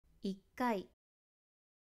1回、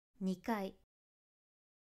2回、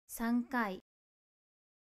3回、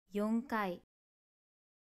4回、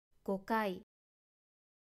5回、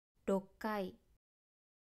6回、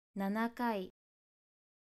7回、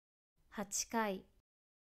8回、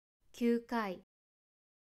9回、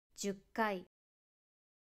10回、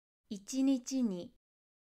1日に、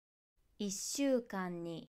1週間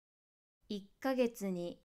に、1ヶ月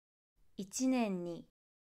に、1年に、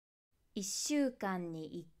1週間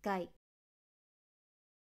に1回、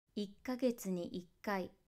1ヶ月に1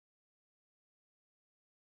回、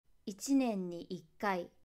1年に1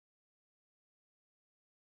回、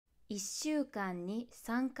1週間に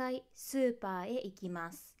3回スーパーへ行き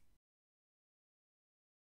ます。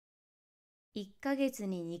1ヶ月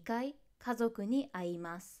に2回家族に会い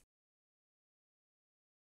ます。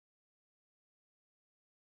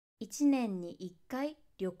1年に1回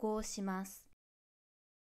旅行します。